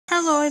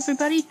Hello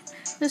everybody,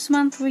 this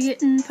month we're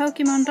getting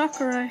Pokemon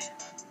Darkrai.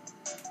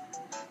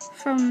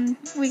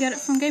 We got it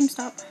from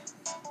GameStop.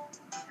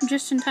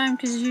 Just in time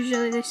because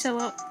usually they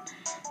sell out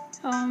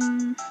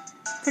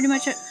pretty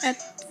much at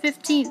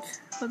 15th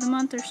of the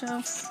month or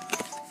so.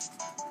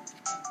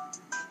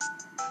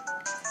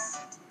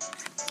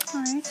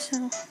 Alright,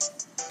 so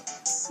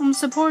I'm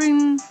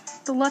supporting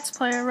the Let's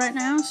Player right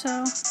now,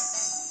 so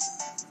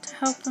to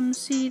help them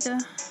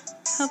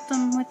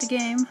with the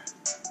game.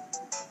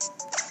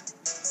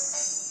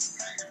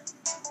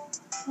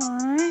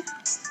 Alright.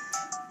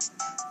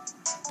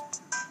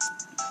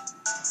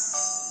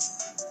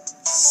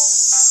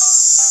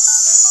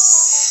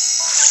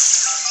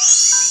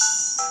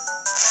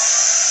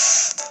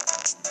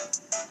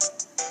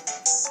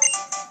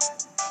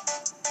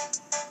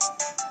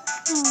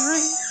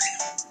 Alright.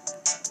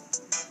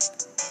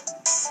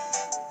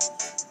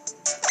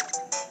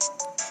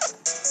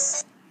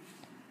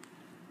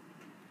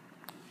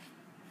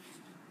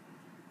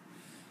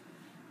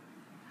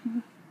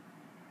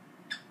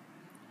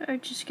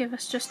 Alright, just give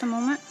us just a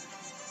moment.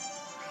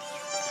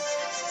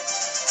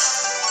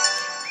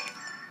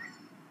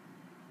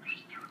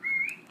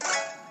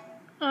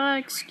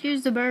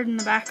 Excuse the bird in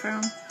the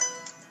background.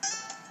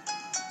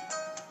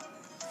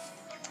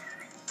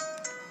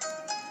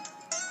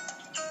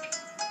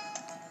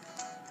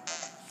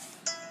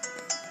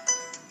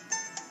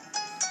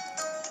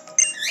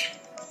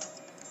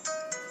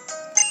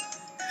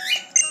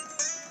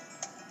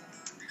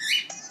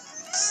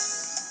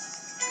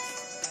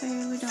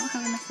 Okay, we don't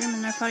have enough room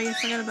in our party. I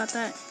forgot about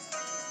that.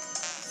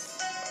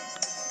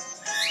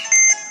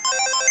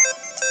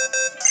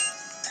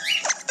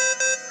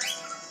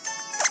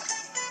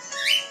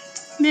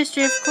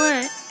 Mischief,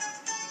 quit.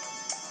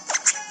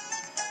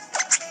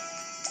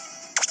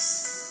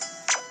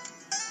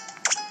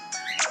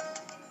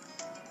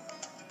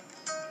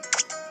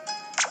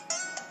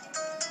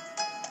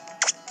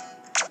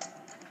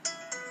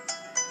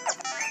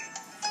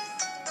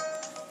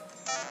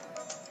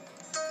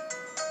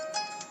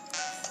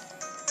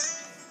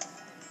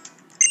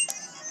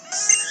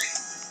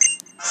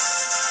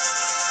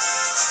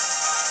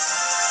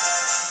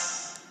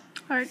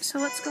 Alright, so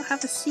let's go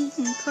have a seat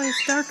and play with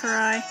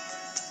Darkrai,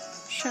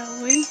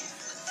 shall we?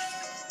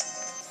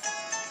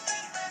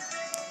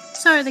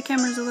 Sorry, the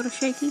camera's a little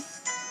shaky.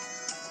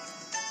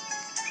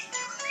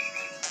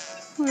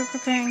 We're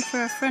preparing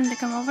for a friend to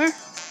come over.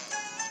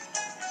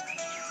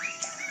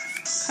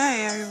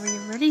 Okay, are we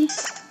ready?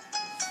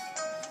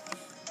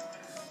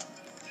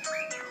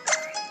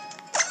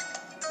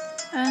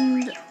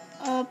 And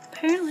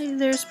apparently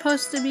there's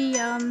supposed to be,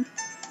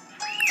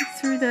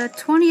 through the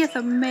 20th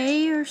of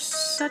May or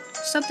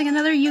something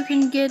another, you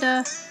can get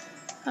a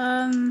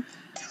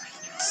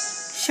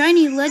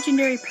shiny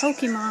legendary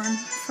Pokemon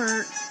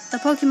for the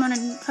Pokemon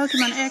and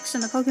Pokemon X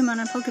and the Pokemon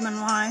and Pokemon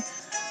Y,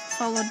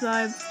 followed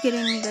by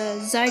getting the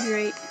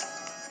Zydrate.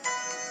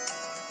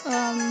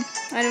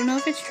 I don't know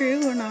if it's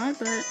true or not,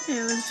 but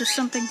it was just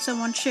something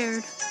someone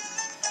shared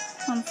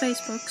on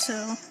Facebook,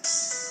 so.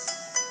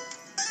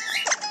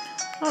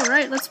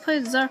 Alright, let's play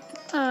the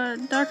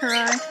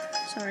Darkrai.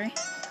 Sorry.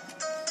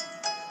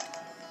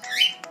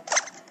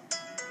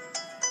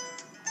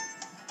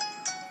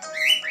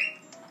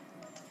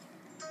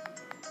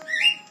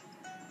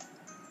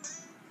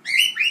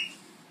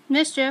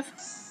 Mischief.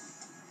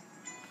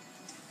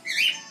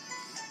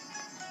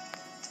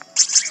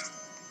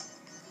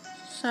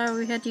 Sorry,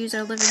 we had to use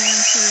our living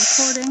room for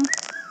recording.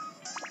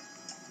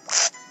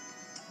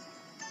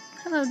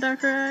 Hello,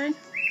 Darkrai.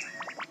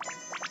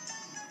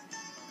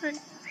 Right.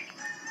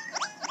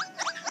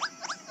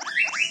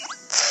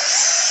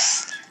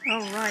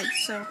 Alright,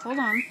 so hold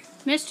on.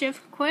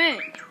 Mischief, quit.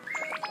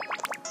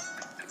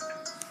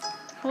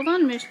 Hold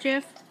on,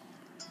 Mischief.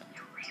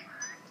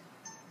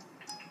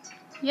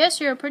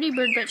 Yes, you're a pretty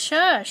bird, but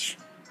shush.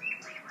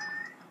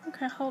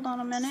 Okay, hold on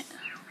a minute.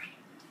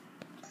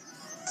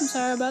 I'm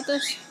sorry about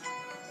this.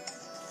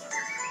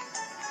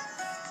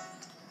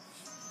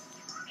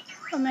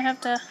 I may have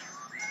to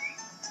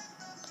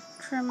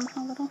trim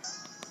a little.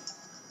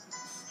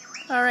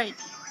 Alright,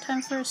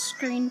 time for a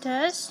screen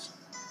test.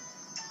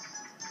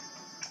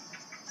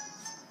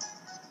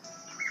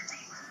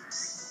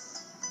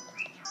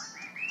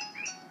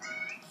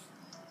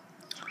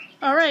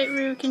 Alright,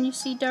 Rue, can you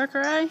see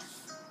Darkrai?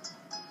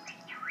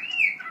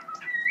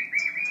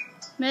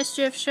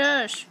 Mischief,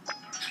 shush.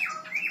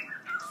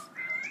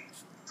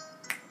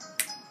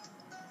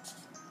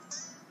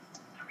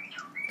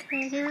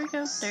 Okay, here we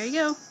go. There you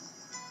go.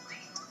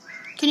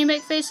 Can you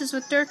make faces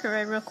with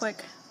Darkrai real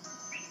quick?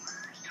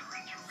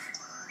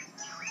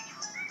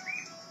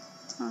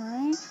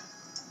 Alright.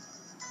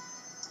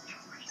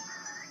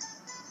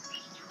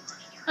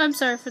 I'm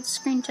sorry for the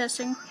screen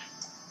testing.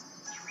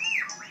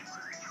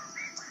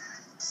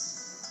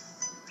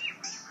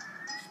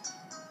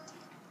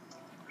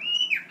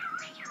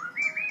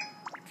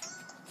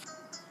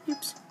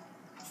 Oops.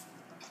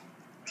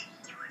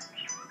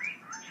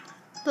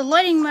 The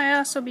lighting might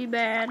also be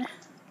bad.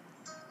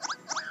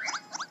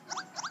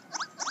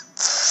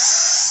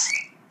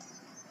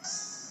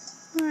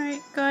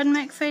 Alright, go ahead and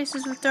make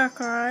faces with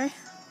Darkrai.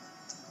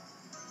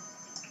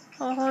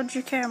 I'll hold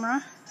your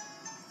camera.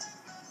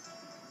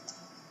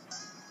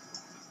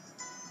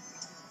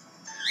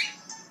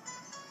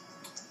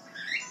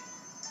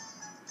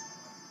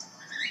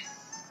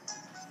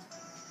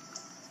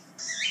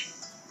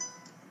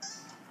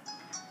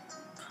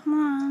 Come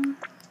on.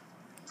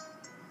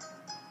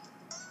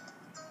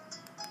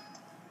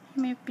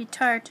 You may be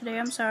tired today,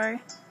 I'm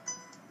sorry.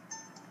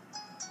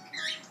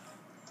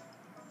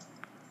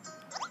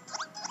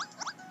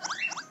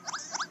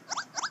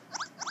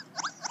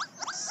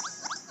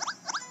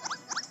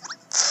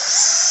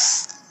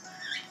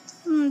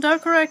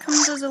 Darkrai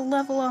comes as a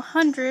level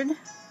 100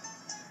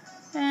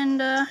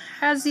 and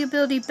has the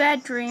ability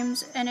Bad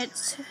Dreams, and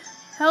its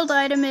held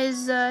item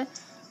is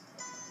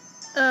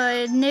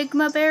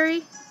Enigma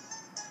Berry.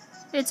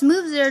 Its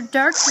moves are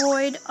Dark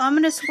Void,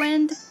 Ominous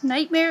Wind,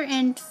 Nightmare,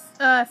 and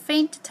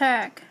Faint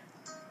Attack.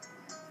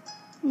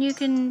 You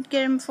can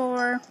get them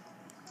for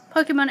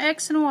Pokemon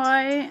X and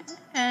Y,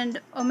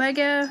 and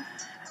Omega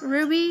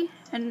Ruby,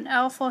 and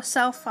Alpha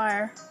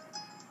Sapphire.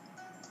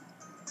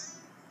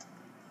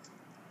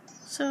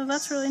 So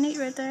that's really neat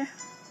right there.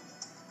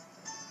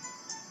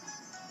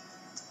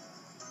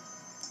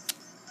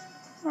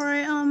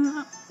 Alright,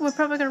 we're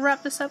probably gonna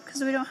wrap this up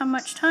because we don't have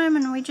much time,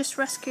 and we just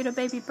rescued a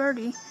baby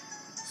birdie.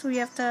 So we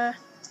have to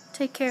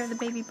take care of the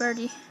baby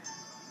birdie.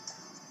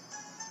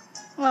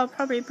 Well, I'll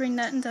probably bring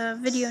that into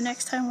video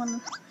next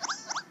time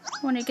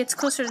when it gets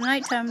closer to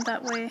nighttime.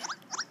 That way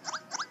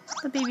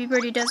the baby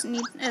birdie doesn't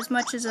need as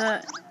much as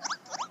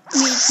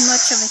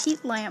much of a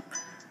heat lamp.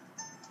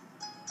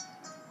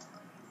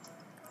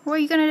 Were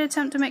you gonna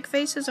attempt to make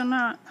faces or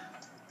not?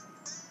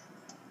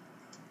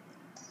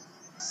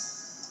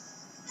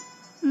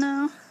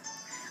 No.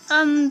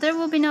 There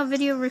will be no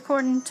video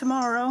recording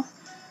tomorrow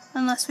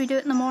unless we do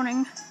it in the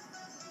morning,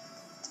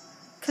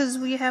 because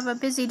we have a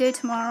busy day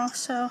tomorrow.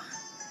 So,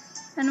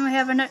 and we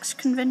have our next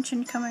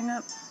convention coming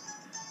up,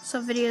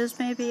 so videos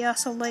may be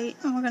also late,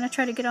 and we're gonna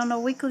try to get on a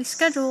weekly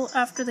schedule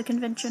after the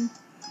convention.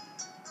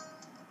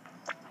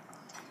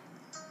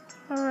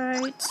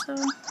 Alright, so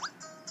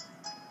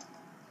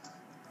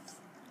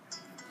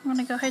I'm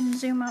gonna go ahead and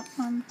zoom up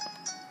on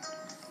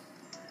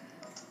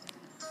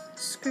the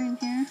screen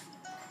here.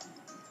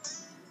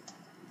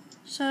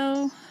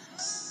 So,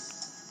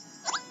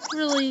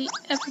 really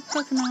epic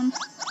Pokemon.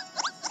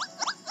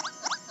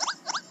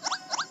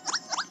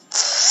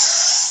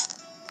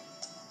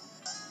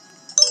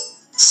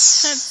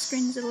 That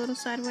screen's a little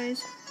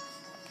sideways.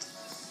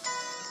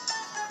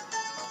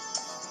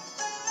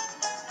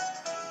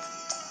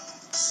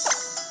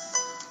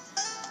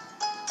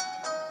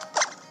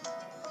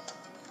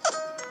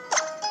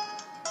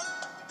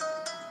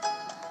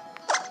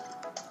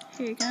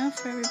 Here you go,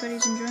 for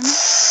everybody's enjoyment.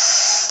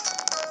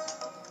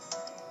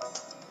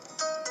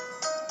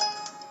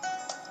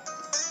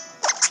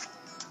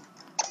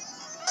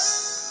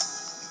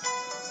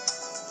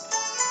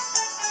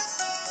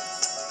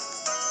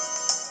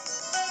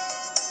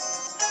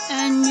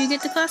 And you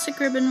get the classic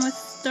ribbon with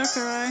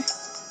Darkrai.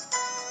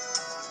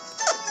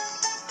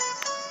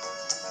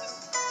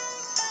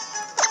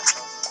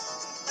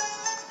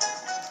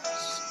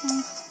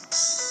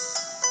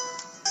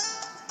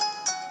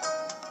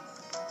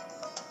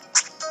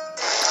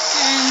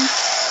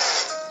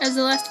 As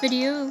the last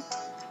video,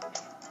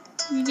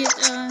 you get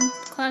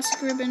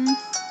classic ribbon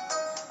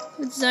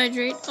with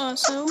Zydrate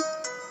also.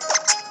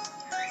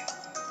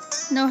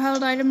 No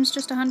held items,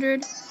 just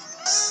 100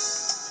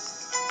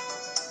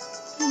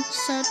 and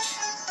such.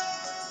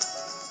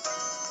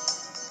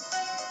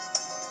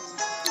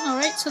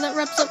 Alright, so that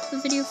wraps up the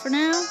video for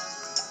now.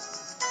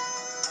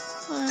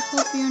 I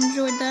hope you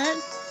enjoyed that.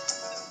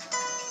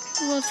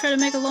 We'll try to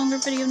make a longer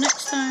video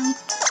next time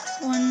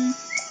when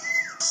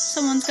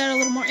someone's got a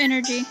little more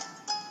energy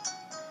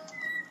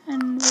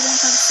and we don't have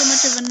so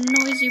much of a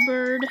noisy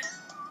bird.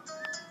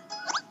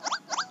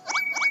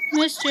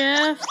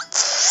 Mischief!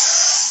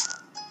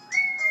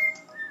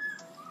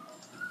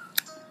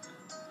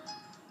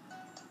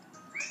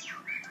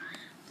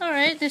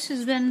 Alright, this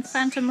has been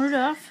Phantom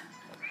Rudolph.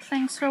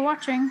 Thanks for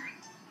watching.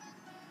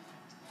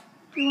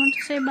 Do you want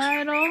to say bye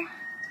at all?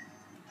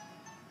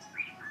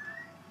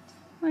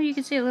 Well, you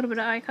can see a little bit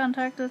of eye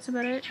contact, that's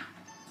about it.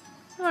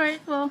 Alright,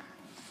 well,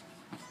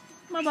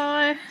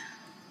 bye-bye.